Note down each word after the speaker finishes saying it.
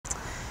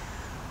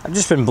I've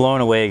just been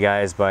blown away,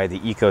 guys, by the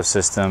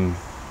ecosystem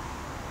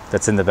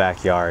that's in the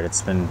backyard.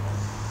 It's been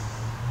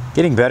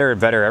getting better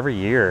and better every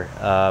year.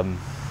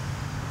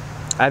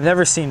 I've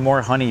never seen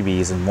more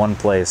honeybees in one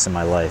place in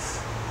my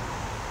life.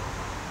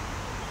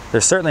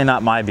 They're certainly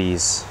not my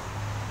bees,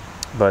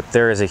 but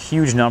there is a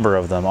huge number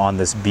of them on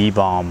this bee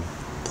balm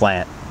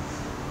plant.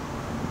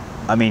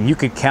 I mean, you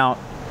could count,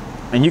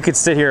 and you could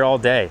sit here all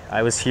day.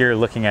 I was here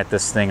looking at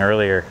this thing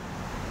earlier.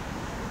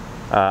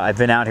 I've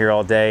been out here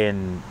all day,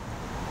 and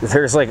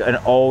there's like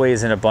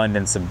always an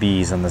abundance of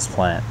bees on this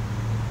plant.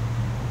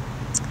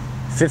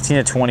 15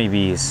 to 20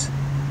 bees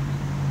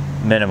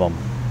minimum.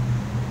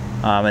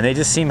 And they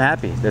just seem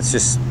happy. That's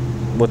just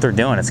what they're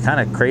doing. It's kind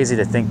of crazy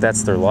to think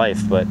that's their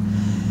life, but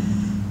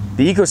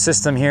the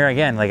ecosystem here,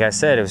 again, like I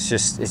said, it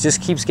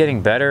just keeps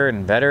getting better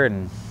and better,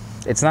 and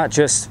it's not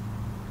just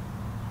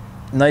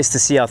nice to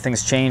see how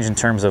things change in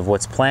terms of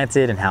what's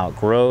planted and how it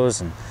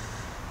grows and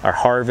our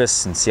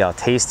harvests and see how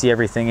tasty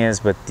everything is,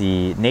 but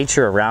the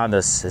nature around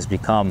us has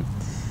become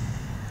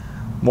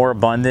more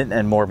abundant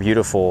and more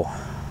beautiful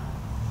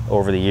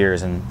over the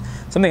years. And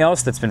something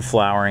else that's been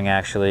flowering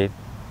actually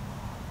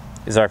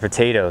is our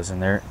potatoes,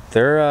 and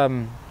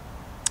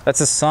that's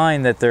a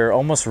sign that they're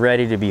almost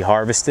ready to be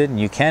harvested, and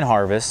you can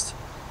harvest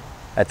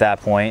at that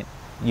point.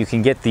 You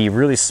can get the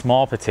really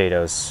small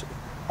potatoes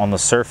on the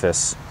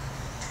surface.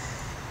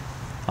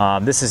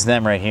 This is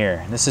them right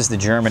here. This is the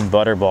German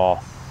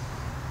Butterball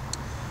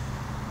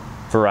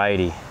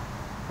variety.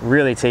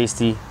 Really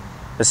tasty,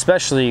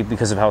 especially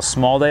because of how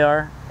small they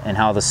are and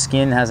how the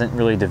skin hasn't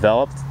really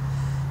developed.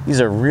 These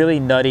are really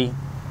nutty,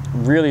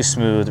 really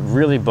smooth,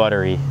 really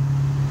buttery.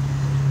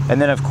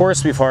 And then of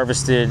course we've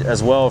harvested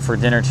as well for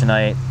dinner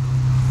tonight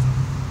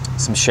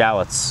some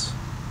shallots,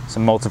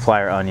 some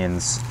multiplier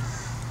onions.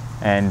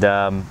 And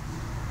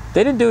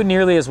they didn't do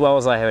nearly as well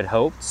as I had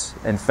hoped.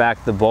 In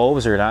fact, the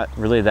bulbs are not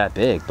really that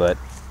big, but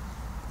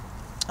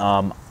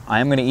I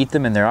am gonna eat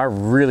them, and they are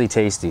really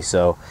tasty.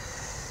 So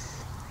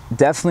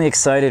definitely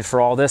excited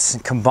for all this,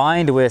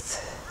 combined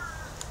with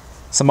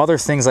some other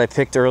things I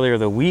picked earlier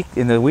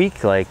in the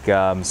week, like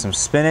some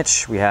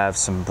spinach. We have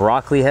some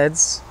broccoli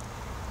heads,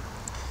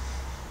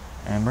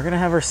 and we're gonna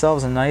have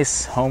ourselves a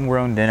nice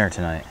homegrown dinner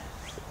tonight.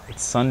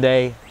 It's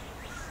Sunday.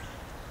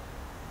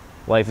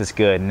 Life is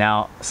good.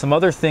 Now, some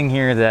other thing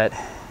here that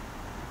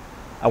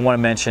I want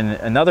to mention,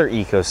 another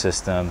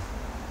ecosystem,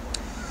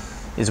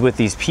 is with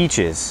these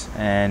peaches.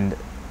 And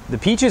the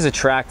peaches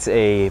attract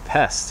a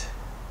pest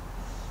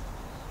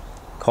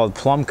called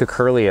plum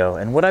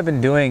cucurleo. And what I've been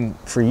doing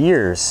for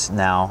years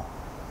now,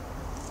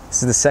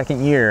 this is the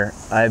second year,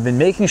 I've been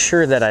making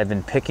sure that I've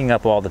been picking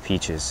up all the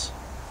peaches.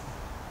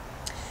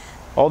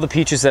 All the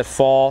peaches that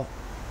fall,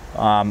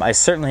 I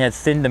certainly had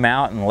thinned them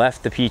out and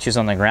left the peaches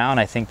on the ground.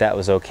 I think that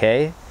was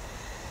okay.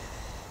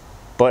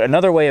 But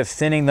another way of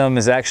thinning them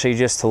is actually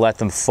just to let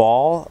them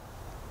fall.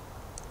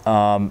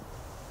 I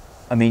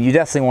mean, you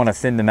definitely want to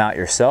thin them out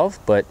yourself,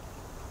 but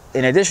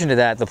in addition to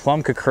that, the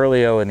plum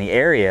cucurleo in the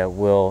area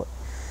will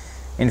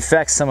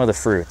infect some of the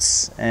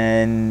fruits,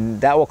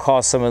 and that will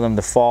cause some of them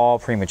to fall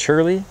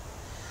prematurely.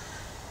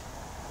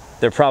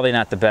 They're probably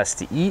not the best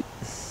to eat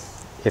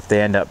if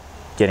they end up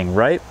getting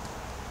ripe.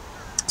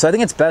 So I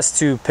think it's best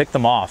to pick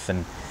them off,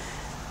 and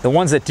the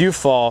ones that do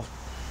fall,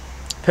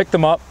 pick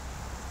them up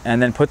and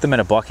then put them in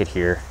a bucket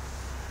here.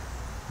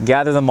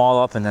 Gather them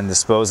all up and then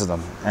dispose of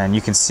them. And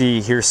you can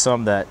see here's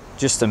some that,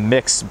 just a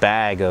mixed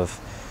bag of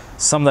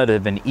some that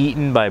have been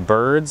eaten by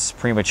birds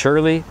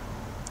prematurely,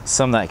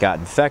 some that got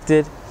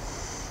infected.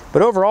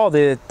 But overall,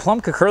 the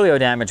plum cucurleo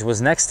damage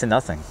was next to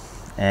nothing.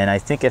 And I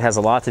think it has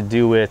a lot to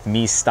do with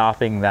me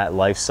stopping that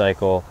life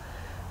cycle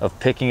of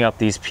picking up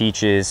these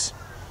peaches,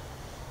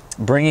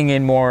 bringing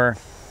in more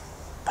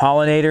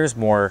pollinators,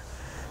 more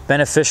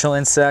beneficial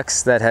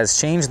insects, that has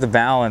changed the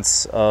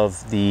balance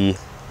of the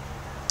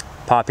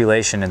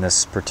population in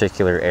this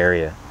particular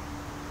area,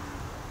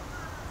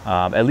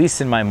 at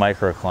least in my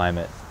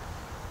microclimate.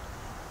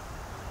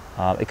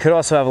 It could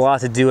also have a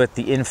lot to do with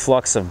the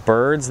influx of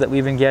birds that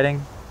we've been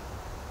getting.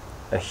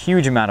 A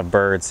huge amount of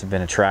birds have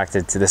been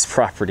attracted to this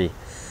property.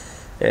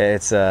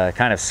 It's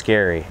kind of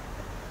scary,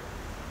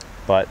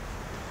 but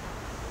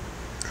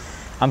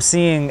I'm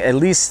seeing at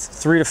least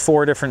 3 to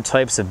 4 different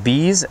types of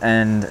bees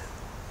and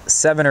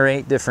 7 or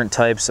 8 different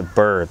types of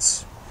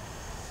birds.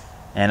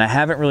 And I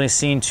haven't really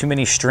seen too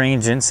many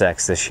strange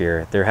insects this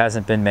year. There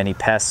hasn't been many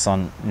pests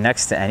on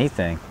next to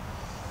anything.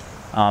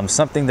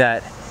 Something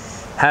that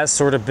has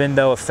sort of been,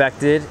 though,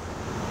 affected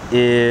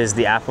is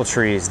the apple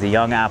trees, the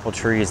young apple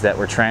trees that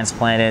were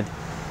transplanted.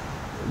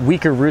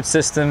 Weaker root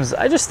systems.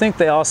 I just think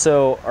they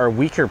also are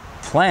weaker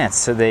plants,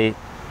 so they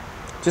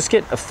just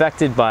get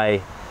affected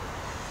by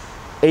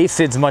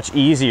aphids much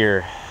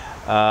easier.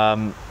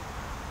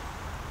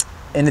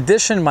 In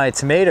addition, my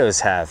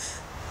tomatoes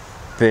have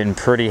been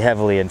pretty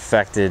heavily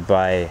infected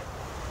by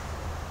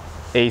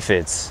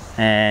aphids,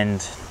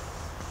 and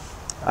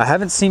I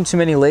haven't seen too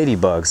many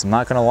ladybugs, I'm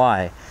not gonna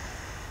lie.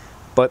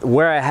 But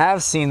where I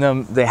have seen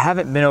them, they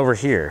haven't been over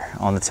here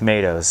on the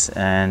tomatoes,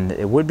 and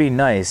it would be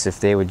nice if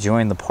they would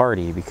join the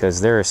party, because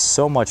there is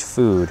so much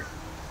food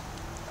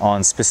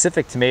on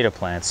specific tomato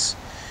plants.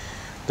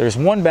 There's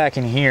one back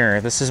in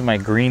here, this is my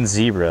green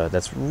zebra,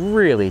 that's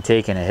really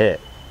taken a hit.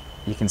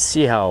 You can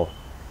see how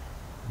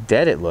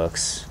dead it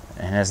looks,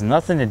 and it has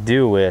nothing to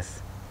do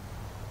with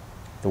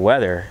the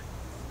weather.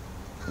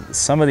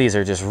 Some of these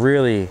are just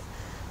really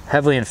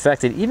heavily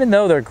infected, even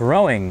though they're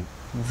growing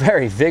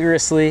very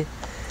vigorously.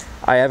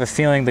 I have a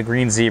feeling the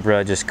green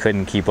zebra just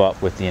couldn't keep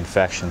up with the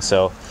infection.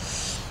 So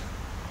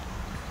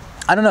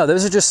I don't know,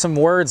 those are just some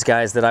words,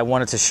 guys, that I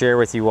wanted to share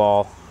with you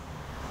all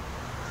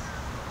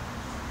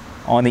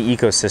on the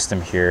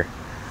ecosystem here.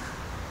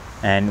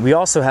 And we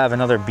also have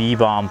another bee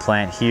balm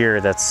plant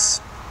here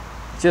that's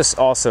just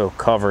also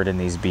covered in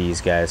these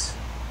bees, guys.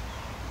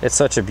 It's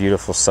such a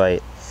beautiful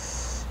sight.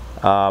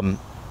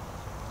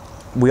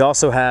 We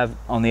also have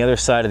on the other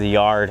side of the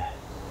yard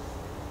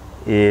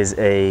is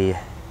a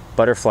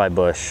butterfly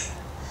bush.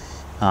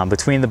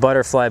 Between the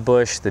butterfly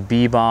bush, the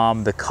bee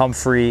balm, the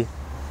comfrey,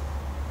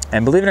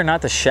 and believe it or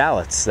not, the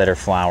shallots that are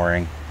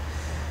flowering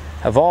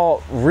have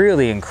all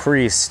really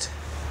increased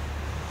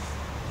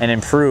and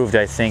improved,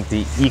 I think,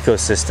 the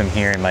ecosystem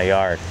here in my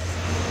yard.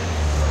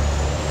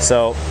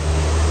 So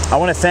I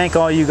want to thank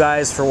all you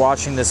guys for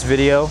watching this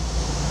video.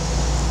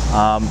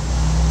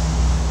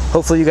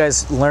 Hopefully you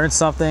guys learned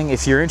something.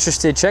 If you're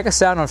interested, check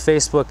us out on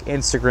Facebook,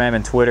 Instagram,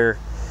 and Twitter.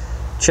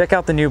 Check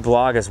out the new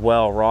blog as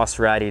well,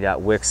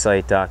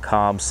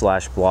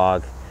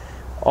 rossratty.wixsite.com/blog.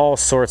 All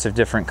sorts of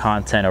different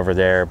content over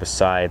there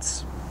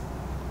besides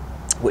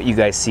what you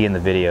guys see in the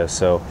video.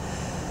 So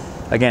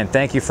again,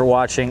 thank you for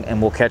watching,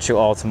 and we'll catch you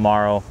all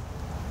tomorrow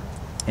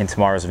in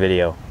tomorrow's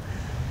video.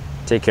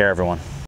 Take care, everyone.